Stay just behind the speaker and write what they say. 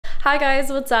Hi guys,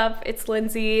 what's up? It's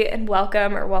Lindsay and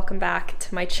welcome back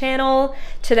to my channel.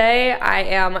 Today I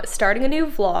am starting a new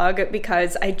vlog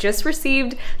because I just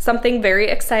received something very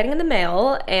exciting in the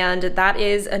mail, and that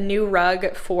is a new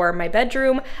rug for my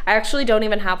bedroom. I actually don't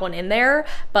even have one in there,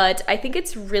 but I think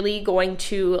it's really going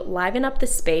to liven up the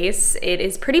space. It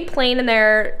is pretty plain in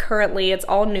there currently. It's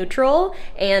all neutral,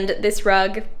 and this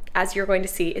rug, as you're going to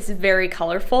see, is very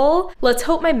colorful. Let's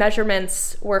hope my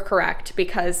measurements were correct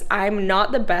because I'm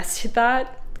not the best at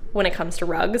that when it comes to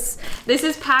rugs. This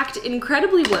is packed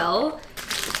incredibly well.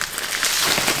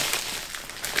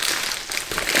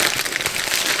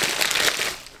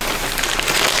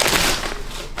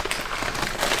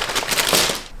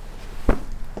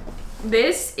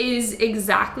 This is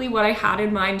exactly what I had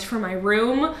in mind for my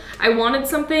room. I wanted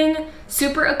something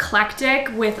super eclectic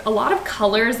with a lot of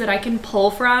colors that I can pull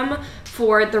from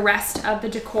for the rest of the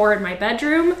decor in my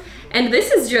bedroom. And this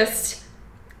is just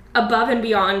above and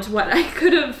beyond what I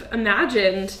could have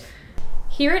imagined.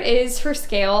 Here it is for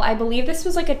scale. I believe this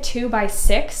was like a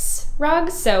 2x6 rug,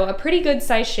 so a pretty good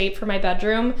size shape for my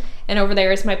bedroom. And over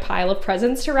there is my pile of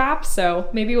presents to wrap, so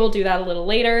maybe we'll do that a little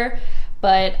later.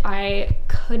 But I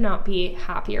could not be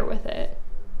happier with it.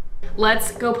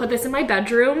 Let's go put this in my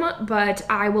bedroom, but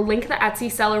I will link the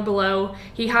Etsy seller below.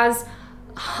 He has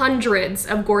hundreds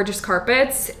of gorgeous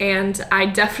carpets, and I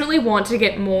definitely want to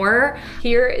get more.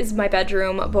 Here is my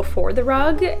bedroom before the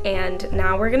rug, and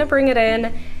now we're gonna bring it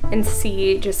in and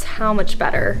see just how much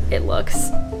better it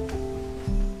looks.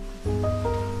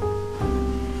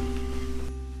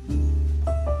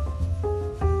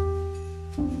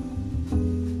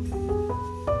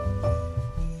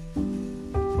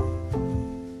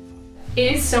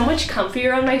 It is so much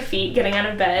comfier on my feet getting out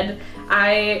of bed.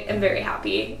 I am very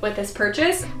happy with this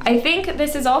purchase. I think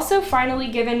this has also finally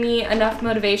given me enough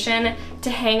motivation to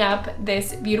hang up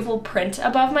this beautiful print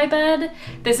above my bed.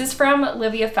 This is from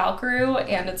Livia Falcaru,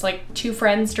 and it's like two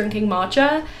friends drinking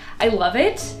matcha. I love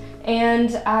it,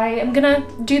 and I am gonna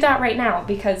do that right now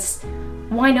because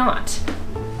why not?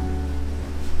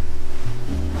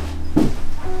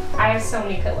 I have so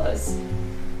many pillows.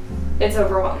 It's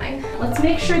overwhelming. Let's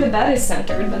make sure the bed is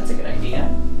centered. That's a good idea.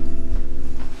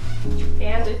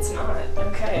 And it's not.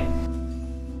 Okay.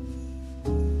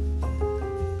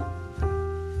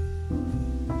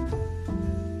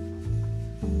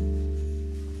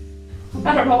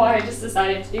 I don't know why I just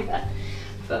decided to do that,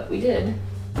 but we did.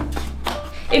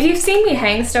 If you've seen me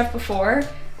hang stuff before,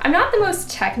 I'm not the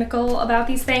most technical about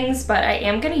these things, but I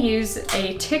am gonna use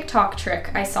a TikTok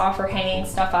trick I saw for hanging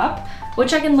stuff up,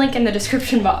 which I can link in the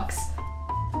description box.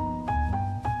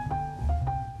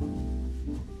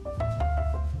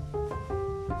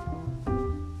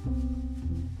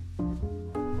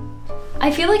 I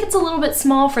feel like it's a little bit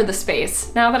small for the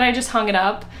space now that I just hung it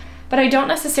up, but I don't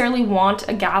necessarily want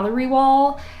a gallery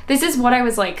wall. This is what I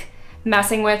was like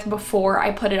messing with before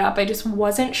I put it up. I just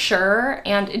wasn't sure,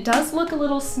 and it does look a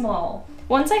little small.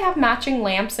 Once I have matching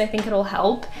lamps, I think it'll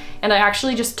help. And I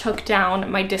actually just took down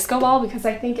my disco ball because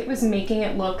I think it was making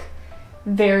it look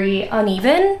very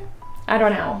uneven. I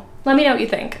don't know. Let me know what you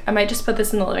think. I might just put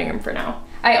this in the living room for now.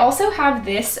 I also have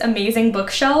this amazing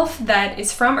bookshelf that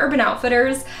is from Urban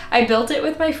Outfitters. I built it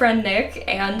with my friend Nick,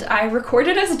 and I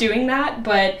recorded us doing that,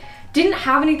 but didn't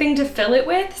have anything to fill it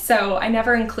with, so I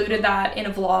never included that in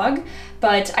a vlog.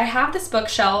 But I have this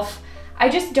bookshelf. I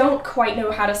just don't quite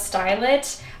know how to style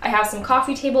it. I have some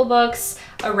coffee table books,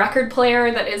 a record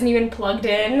player that isn't even plugged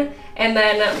in, and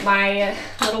then my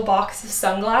little box of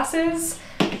sunglasses.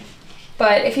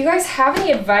 But if you guys have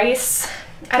any advice,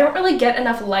 I don't really get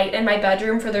enough light in my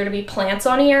bedroom for there to be plants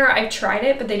on here. I've tried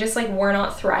it, but they just like were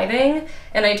not thriving,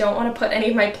 and I don't want to put any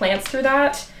of my plants through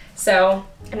that. So,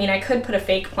 I mean, I could put a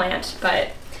fake plant, but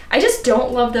I just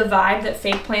don't love the vibe that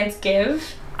fake plants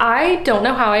give. I don't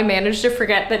know how I managed to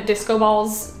forget that disco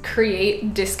balls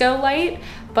create disco light,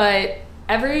 but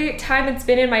every time it's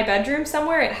been in my bedroom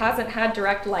somewhere, it hasn't had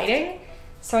direct lighting.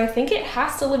 So I think it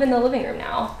has to live in the living room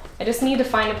now. I just need to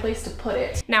find a place to put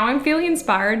it. Now I'm feeling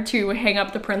inspired to hang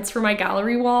up the prints for my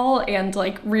gallery wall and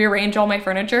like rearrange all my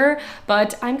furniture,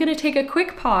 but I'm gonna take a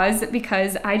quick pause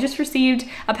because I just received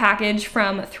a package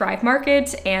from Thrive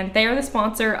Market, and they are the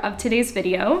sponsor of today's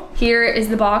video. Here is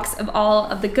the box of all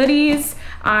of the goodies.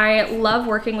 I love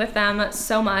working with them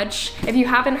so much. If you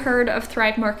haven't heard of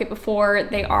Thrive Market before,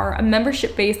 they are a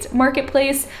membership-based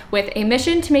marketplace with a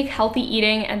mission to make healthy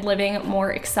eating and living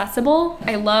more accessible.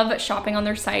 I love shopping on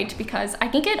their site website because I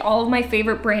can get all of my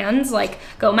favorite brands like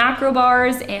Go Macro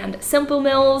Bars and Simple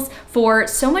Mills for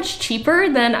so much cheaper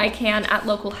than I can at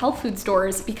local health food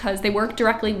stores because they work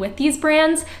directly with these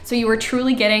brands, so you are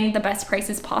truly getting the best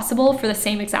prices possible for the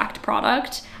same exact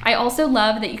product. I also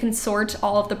love that you can sort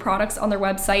all of the products on their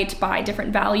website by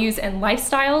different values and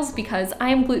lifestyles because I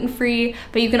am gluten-free,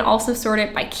 but you can also sort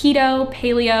it by keto,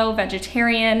 paleo,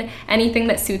 vegetarian, anything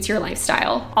that suits your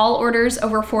lifestyle. All orders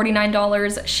over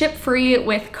 $49 ship free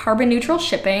with carbon neutral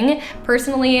shipping.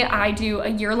 Personally, I do a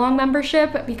year-long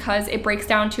membership because it breaks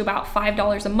down to about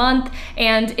 $5 a month,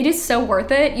 and it is so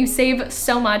worth it. You save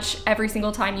so much every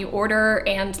single time you order,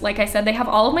 and like I said, they have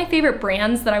all of my favorite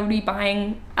brands that I would be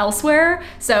buying elsewhere,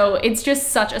 so it's just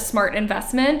such a smart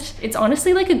investment. It's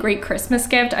honestly like a great Christmas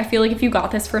gift. I feel like if you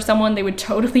got this for someone, they would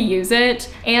totally use it.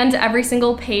 And every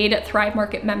single paid Thrive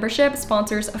Market membership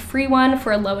sponsors a free one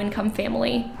for a low-income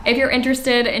family. If you're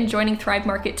interested in joining Thrive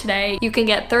Market today, you can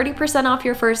get 30% off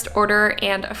your first order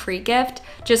and a free gift.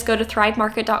 Just go to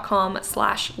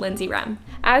thrivemarket.com/lindseyrem.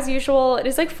 As usual, it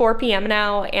is like 4 p.m.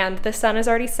 now and the sun is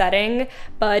already setting,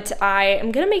 but I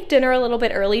am gonna make dinner a little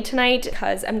bit early tonight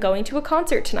because I'm going to a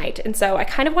concert tonight. And so I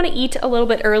kind of want to eat a little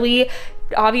bit early,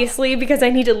 obviously, because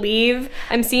I need to leave.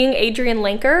 I'm seeing Adrienne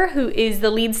Lenker, who is the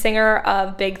lead singer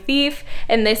of Big Thief,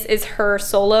 and this is her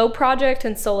solo project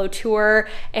and solo tour,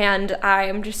 and I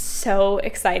am just so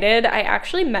excited. I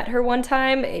actually met her one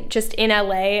time just in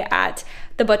LA at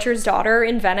The Butcher's Daughter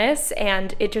in Venice,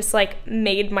 and it just like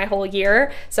made my whole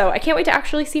year. So I can't wait to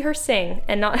actually see her sing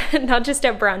and not just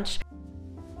at brunch.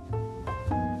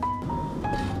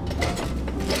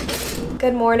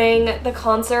 Good morning. The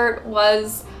concert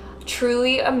was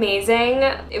truly amazing.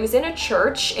 It was in a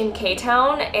church in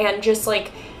K-Town, and just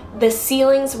like the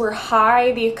ceilings were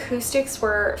high, the acoustics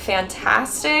were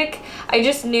fantastic. I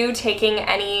just knew taking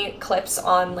any clips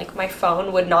on like my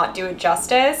phone would not do it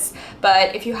justice,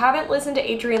 but if you haven't listened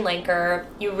to Adrienne Lenker,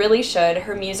 you really should.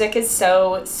 Her music is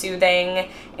so soothing,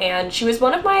 and she was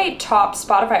one of my top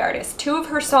Spotify artists. 2 of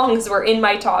her songs were in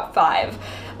my top 5,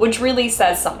 which really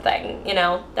says something, you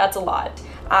know, that's a lot.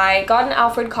 I got an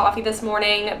Alfred coffee this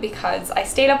morning because I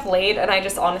stayed up late and I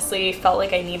just honestly felt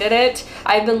like I needed it.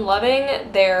 I've been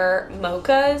loving their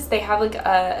mochas. They have like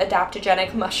a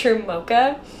adaptogenic mushroom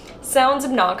mocha. Sounds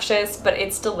obnoxious, but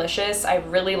it's delicious. I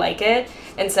really like it.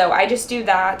 And so I just do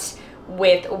that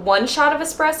with 1 shot of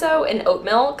espresso and oat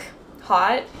milk.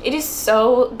 Hot. It is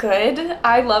so good.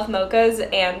 I love mochas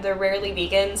and they're rarely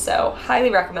vegan, so highly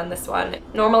recommend this one.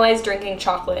 Normalize drinking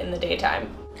chocolate in the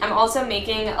daytime. I'm also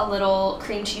making a little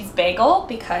cream cheese bagel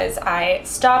because I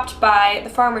stopped by the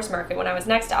farmer's market when I was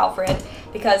next to Alfred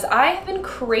because I have been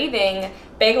craving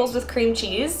bagels with cream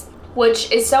cheese,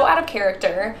 which is so out of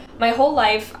character. My whole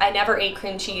life, I never ate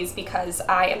cream cheese because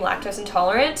I am lactose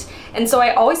intolerant, and so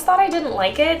I always thought I didn't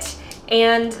like it.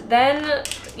 And then,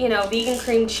 you know, vegan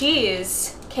cream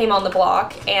cheese came on the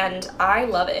block and I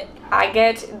love it. I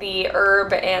get the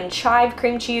herb and chive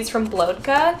cream cheese from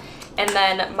Blodka, and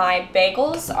then my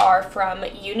bagels are from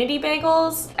Unity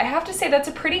Bagels. I have to say that's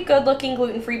a pretty good looking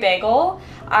gluten-free bagel.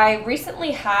 I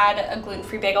recently had a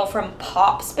gluten-free bagel from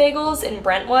Pop's Bagels in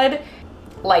Brentwood.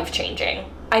 Life-changing.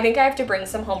 I think I have to bring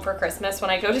some home for Christmas when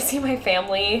I go to see my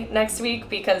family next week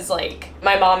because like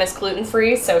my mom is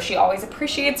gluten-free, so she always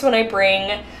appreciates when I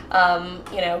bring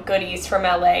you know, goodies from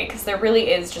LA because there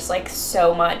really is just like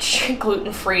so much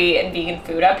gluten-free and vegan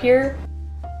food up here.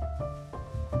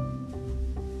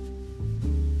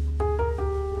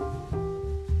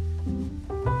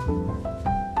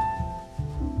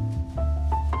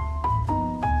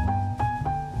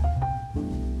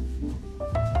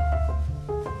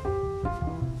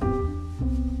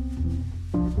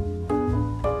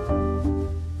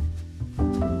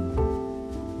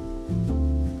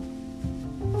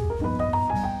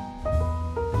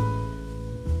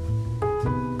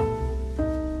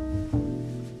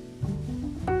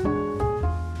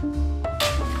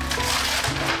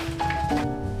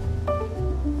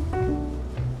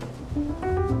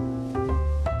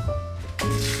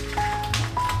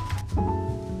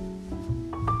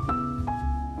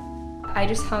 I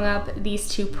just hung up these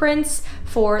 2 prints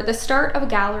for the start of a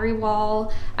gallery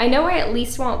wall. I know I at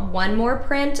least want 1 more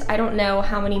print. I don't know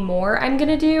how many more I'm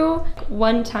gonna do.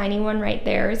 1 tiny one right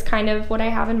there is kind of what I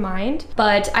have in mind,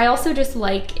 but I also just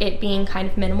like it being kind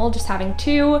of minimal, just having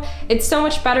 2. It's so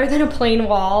much better than a plain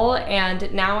wall,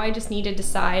 and now I just need to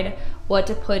decide what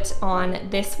to put on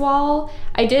this wall.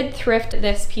 I did thrift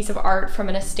this piece of art from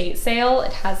an estate sale.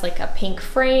 It has like a pink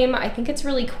frame. I think it's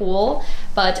really cool,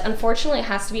 but unfortunately it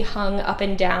has to be hung up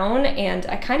and down, and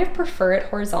I kind of prefer it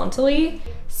horizontally.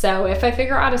 So if I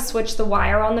figure out how to switch the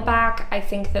wire on the back, I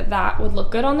think that that would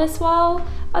look good on this wall.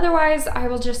 Otherwise, I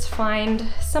will just find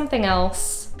something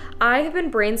else. I have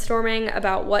been brainstorming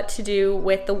about what to do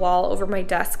with the wall over my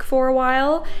desk for a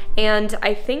while, and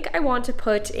I think I want to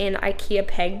put in IKEA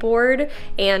pegboard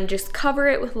and just cover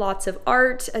it with lots of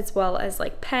art as well as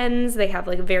like pens. They have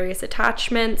like various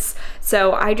attachments.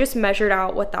 So I just measured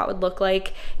out what that would look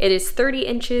like. It is 30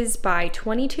 inches by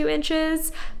 22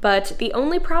 inches, but the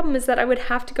only problem is that I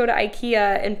would have to go to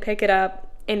IKEA and pick it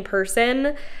up in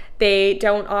person. They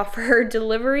don't offer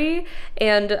delivery,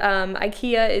 and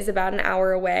IKEA is about an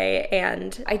hour away,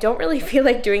 and I don't really feel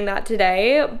like doing that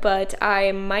today, but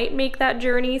I might make that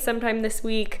journey sometime this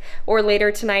week or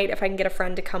later tonight if I can get a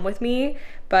friend to come with me.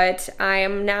 But I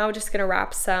am now just gonna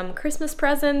wrap some Christmas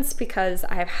presents because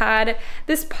I've had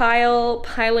this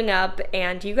piling up,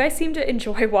 and you guys seem to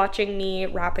enjoy watching me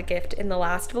wrap a gift in the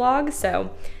last vlog, so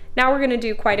now we're gonna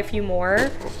do quite a few more.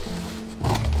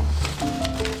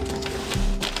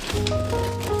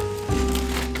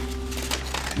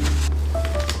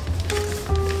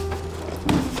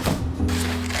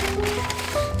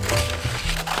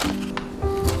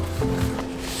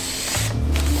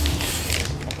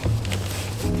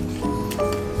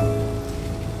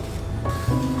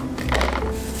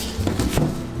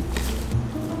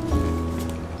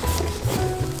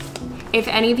 If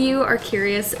any of you are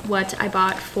curious what I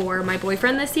bought for my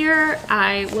boyfriend this year,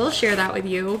 I will share that with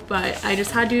you, but I just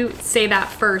had to say that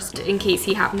first in case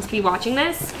he happens to be watching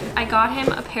this. I got him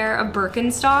a pair of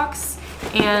Birkenstocks,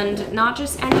 and not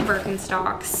just any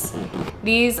Birkenstocks.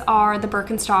 These are the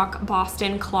Birkenstock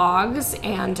Boston clogs,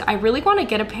 and I really want to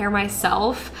get a pair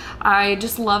myself. I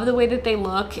just love the way that they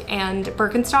look, and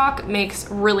Birkenstock makes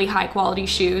really high quality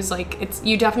shoes. Like,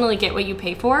 you definitely get what you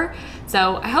pay for.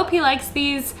 So I hope he likes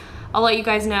these. I'll let you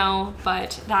guys know,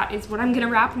 but that is what I'm gonna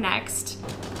wrap next.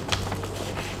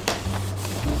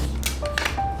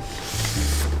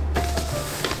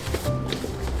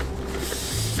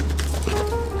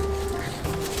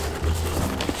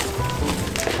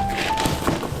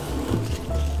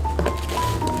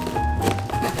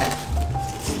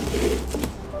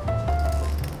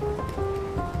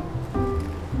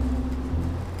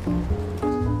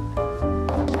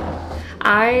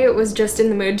 I was just in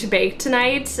the mood to bake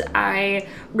tonight. I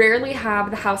rarely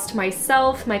have the house to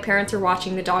myself. My parents are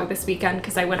watching the dog this weekend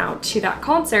because I went out to that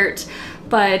concert,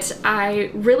 but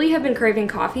I really have been craving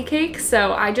coffee cake,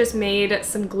 so I just made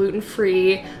some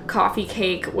gluten-free coffee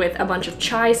cake with a bunch of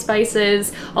chai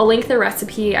spices. I'll link the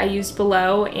recipe I used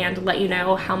below and let you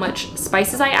know how much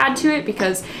spices I add to it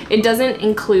because it doesn't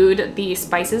include the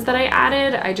spices that I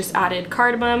added. I just added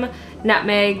cardamom,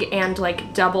 nutmeg, and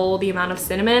like double the amount of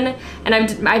cinnamon, and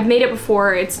I've made it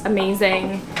before. It's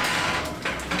amazing.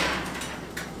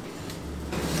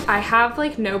 I have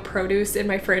like no produce in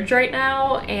my fridge right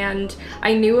now, and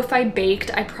I knew if I baked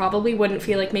I probably wouldn't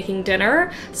feel like making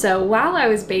dinner, so while I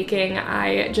was baking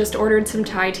I just ordered some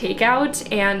Thai takeout,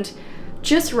 and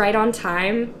just right on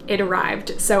time it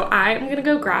arrived. So I'm gonna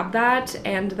go grab that,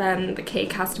 and then the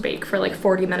cake has to bake for like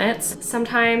 40 minutes.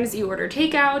 Sometimes you order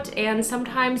takeout, and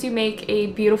sometimes you make a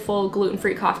beautiful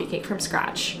gluten-free coffee cake from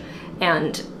scratch,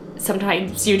 and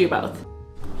sometimes you do both.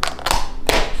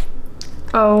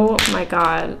 Oh my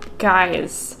god,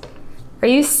 guys, are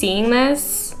you seeing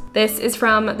this? This is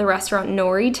from the restaurant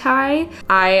Nori Thai.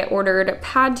 I ordered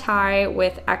pad thai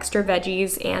with extra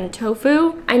veggies and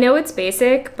tofu. I know it's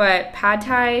basic, but pad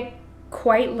thai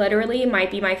quite literally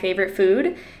might be my favorite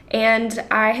food, and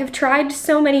I have tried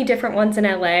so many different ones in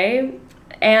LA,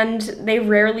 and they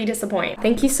rarely disappoint.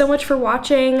 Thank you so much for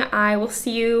watching. I will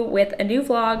see you with a new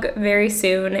vlog very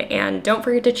soon, and don't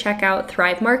forget to check out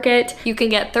Thrive Market. You can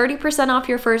get 30% off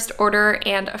your first order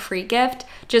and a free gift.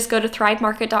 Just go to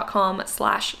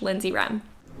thrivemarket.com/lindseyrem.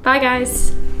 Bye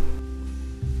guys.